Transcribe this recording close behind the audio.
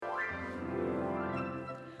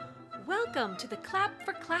Welcome to the Clap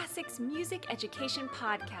for Classics Music Education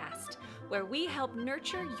Podcast, where we help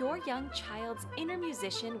nurture your young child's inner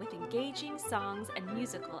musician with engaging songs and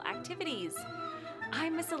musical activities.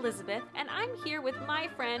 I'm Miss Elizabeth, and I'm here with my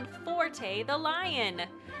friend Forte the Lion.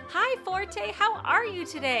 Hi, Forte, how are you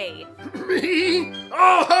today? Me?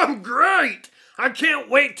 Oh, I'm great! I can't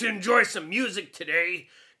wait to enjoy some music today.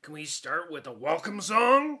 Can we start with a welcome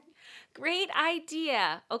song? Great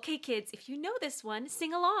idea. Okay, kids, if you know this one,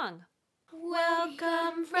 sing along.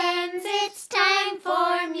 Welcome, friends, it's time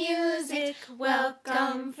for music.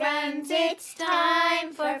 Welcome, friends, it's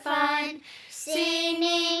time for fun.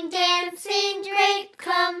 Singing, dancing, great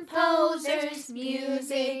composers.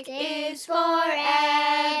 Music is for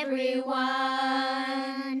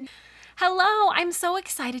everyone. Hello, I'm so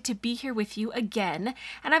excited to be here with you again,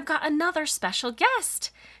 and I've got another special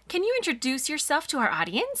guest. Can you introduce yourself to our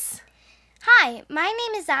audience? Hi, my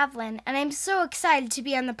name is Evelyn, and I'm so excited to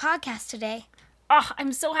be on the podcast today. Oh,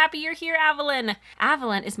 I'm so happy you're here, Evelyn.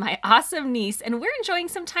 Evelyn is my awesome niece, and we're enjoying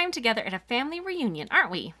some time together at a family reunion, aren't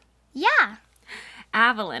we? Yeah.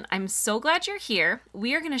 Evelyn, I'm so glad you're here.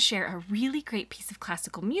 We are going to share a really great piece of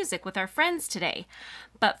classical music with our friends today.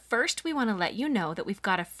 But first, we want to let you know that we've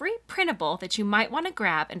got a free printable that you might want to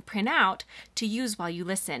grab and print out to use while you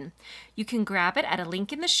listen. You can grab it at a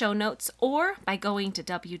link in the show notes or by going to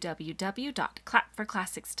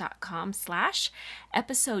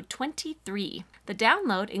www.clapforclassics.com/episode 23. The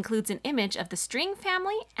download includes an image of the string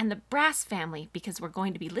family and the brass family because we're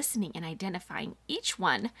going to be listening and identifying each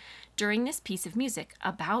one during this piece of music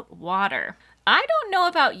about water. I don't know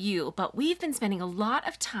about you, but we've been spending a lot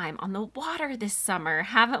of time on the water this summer,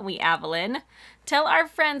 haven't we, Evelyn? Tell our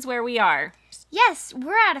friends where we are. Yes,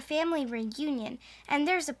 we're at a family reunion, and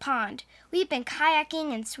there's a pond. We've been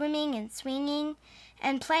kayaking and swimming and swinging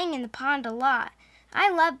and playing in the pond a lot.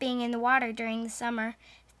 I love being in the water during the summer.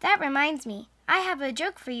 That reminds me, I have a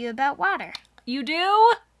joke for you about water. You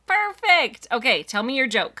do? Perfect. Okay, tell me your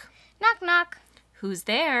joke. Knock, knock. Who's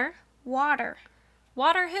there? Water.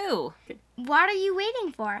 Water who? What are you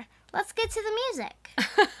waiting for? Let's get to the music.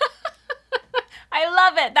 I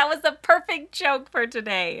love it. That was the perfect joke for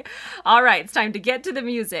today. All right, it's time to get to the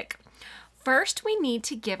music. First, we need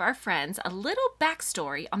to give our friends a little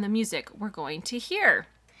backstory on the music we're going to hear.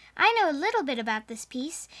 I know a little bit about this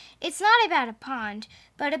piece. It's not about a pond,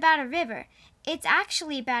 but about a river. It's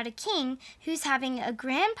actually about a king who's having a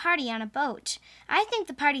grand party on a boat. I think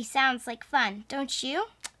the party sounds like fun, don't you?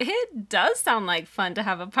 It does sound like fun to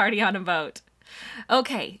have a party on a boat.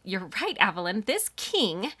 Okay, you're right, Evelyn. This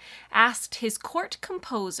king asked his court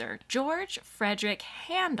composer, George Frederick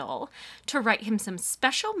Handel, to write him some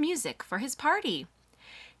special music for his party.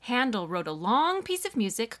 Handel wrote a long piece of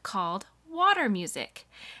music called Water Music,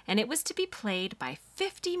 and it was to be played by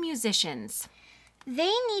 50 musicians.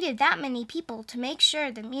 They needed that many people to make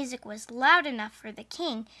sure the music was loud enough for the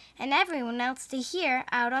king and everyone else to hear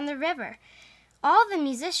out on the river. All the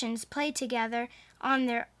musicians played together on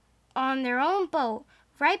their own boat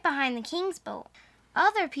right behind the king's boat.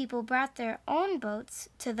 Other people brought their own boats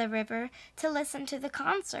to the river to listen to the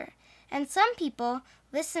concert, and some people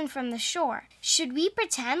listened from the shore. Should we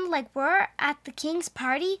pretend like we're at the king's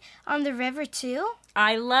party on the river too?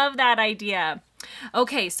 I love that idea.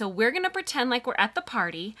 Okay, so we're going to pretend like we're at the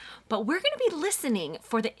party, but we're going to be listening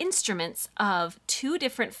for the instruments of two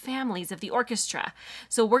different families of the orchestra.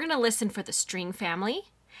 So we're going to listen for the string family,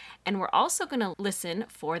 and we're also going to listen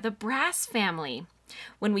for the brass family.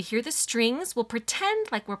 When we hear the strings, we'll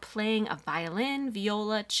pretend like we're playing a violin,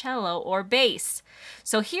 viola, cello, or bass.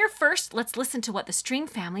 So here first, let's listen to what the string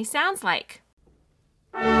family sounds like.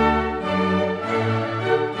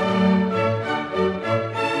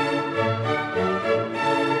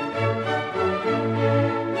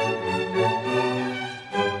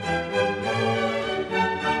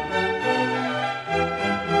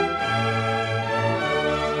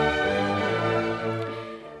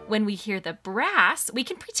 When we hear the brass, we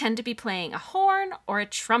can pretend to be playing a horn or a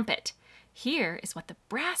trumpet. Here is what the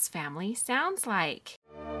brass family sounds like.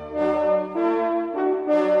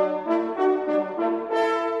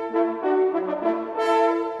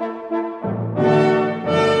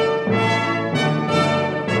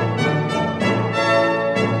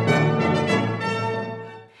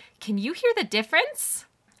 Can you hear the difference?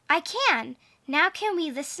 I can. Now can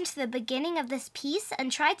we listen to the beginning of this piece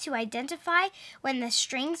and try to identify when the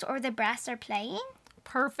strings or the brass are playing?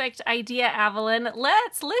 Perfect idea, Evelyn.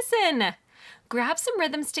 Let's listen. Grab some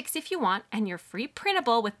rhythm sticks if you want and your free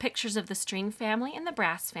printable with pictures of the string family and the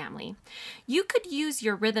brass family. You could use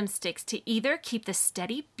your rhythm sticks to either keep the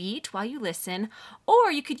steady beat while you listen, or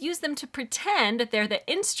you could use them to pretend that they're the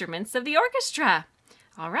instruments of the orchestra.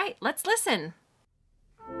 All right, let's listen.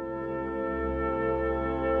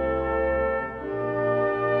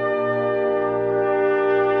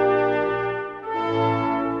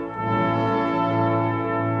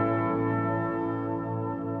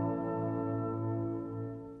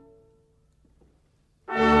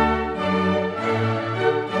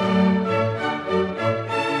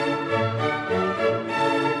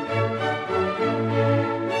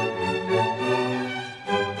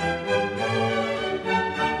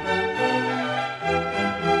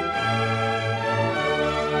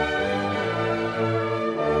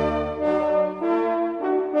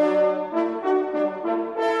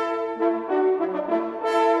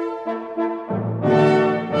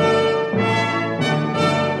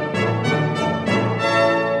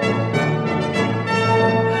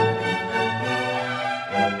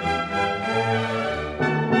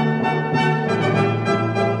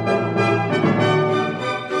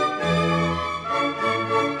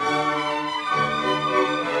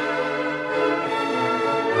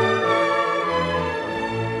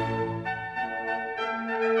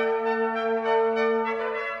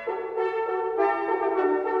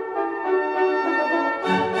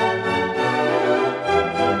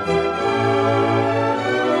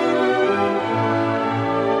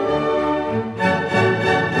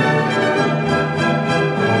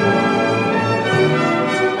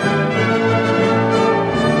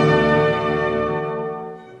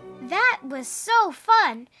 Was so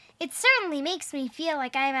fun. It certainly makes me feel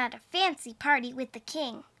like I'm at a fancy party with the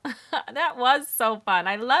king. That was so fun.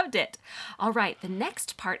 I loved it. All right, the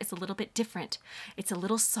next part is a little bit different. It's a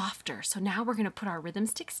little softer. So now we're going to put our rhythm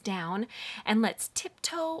sticks down and let's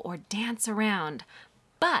tiptoe or dance around.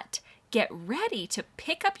 But get ready to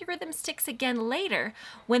pick up your rhythm sticks again later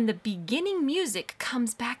when the beginning music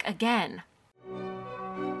comes back again.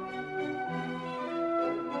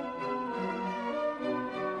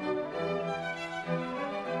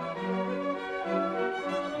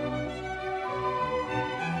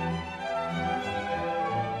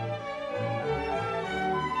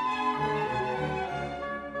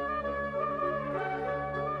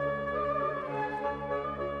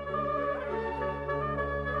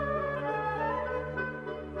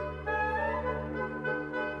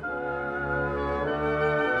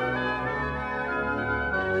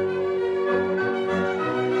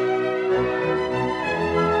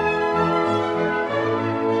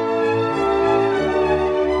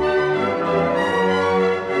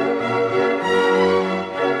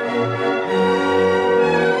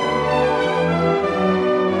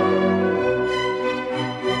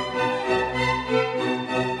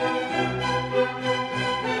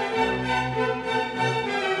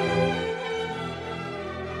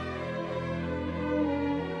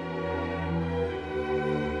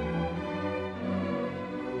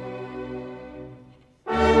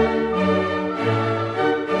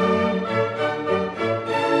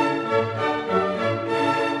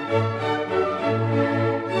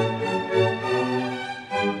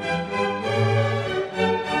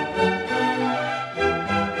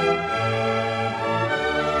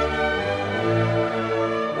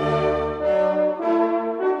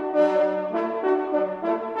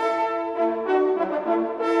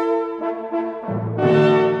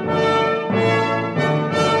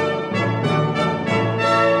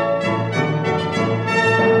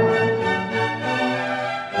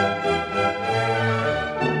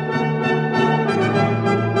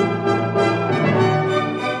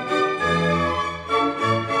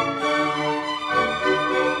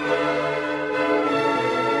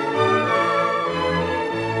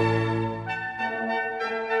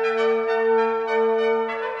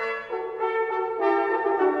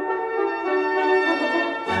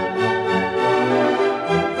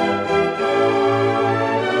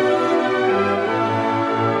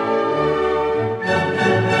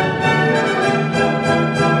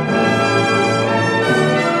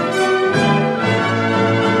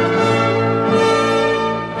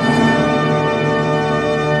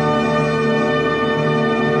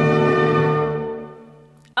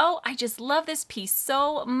 Just love this piece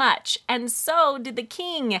so much, and so did the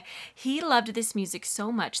king. He loved this music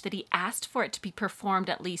so much that he asked for it to be performed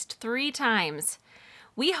at least 3 times.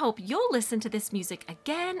 We hope you'll listen to this music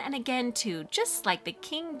again and again too, just like the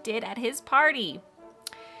king did at his party.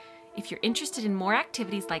 If you're interested in more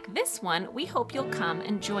activities like this one, we hope you'll come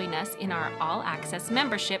and join us in our all-access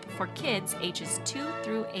membership for kids ages 2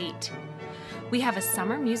 through 8. We have a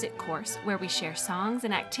summer music course where we share songs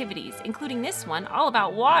and activities, including this one all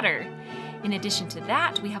about water. In addition to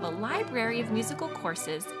that, we have a library of musical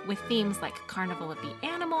courses with themes like Carnival of the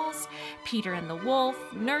Animals, Peter and the Wolf,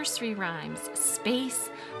 nursery rhymes, space,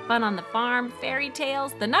 fun on the farm, fairy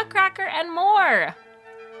tales, the Nutcracker, and more.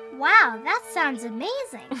 Wow, that sounds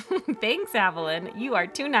amazing. Thanks, Evelyn. You are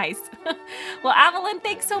too nice. Well, Evelyn,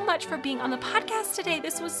 thanks so much for being on the podcast today.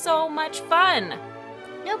 This was so much fun.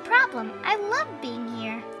 No problem. I love being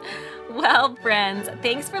here. Well, friends,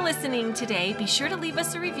 thanks for listening today. Be sure to leave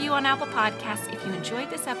us a review on Apple Podcasts if you enjoyed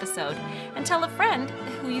this episode, and tell a friend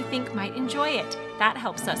who you think might enjoy it. That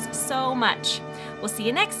helps us so much. We'll see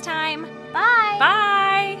you next time. Bye.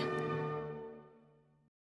 Bye.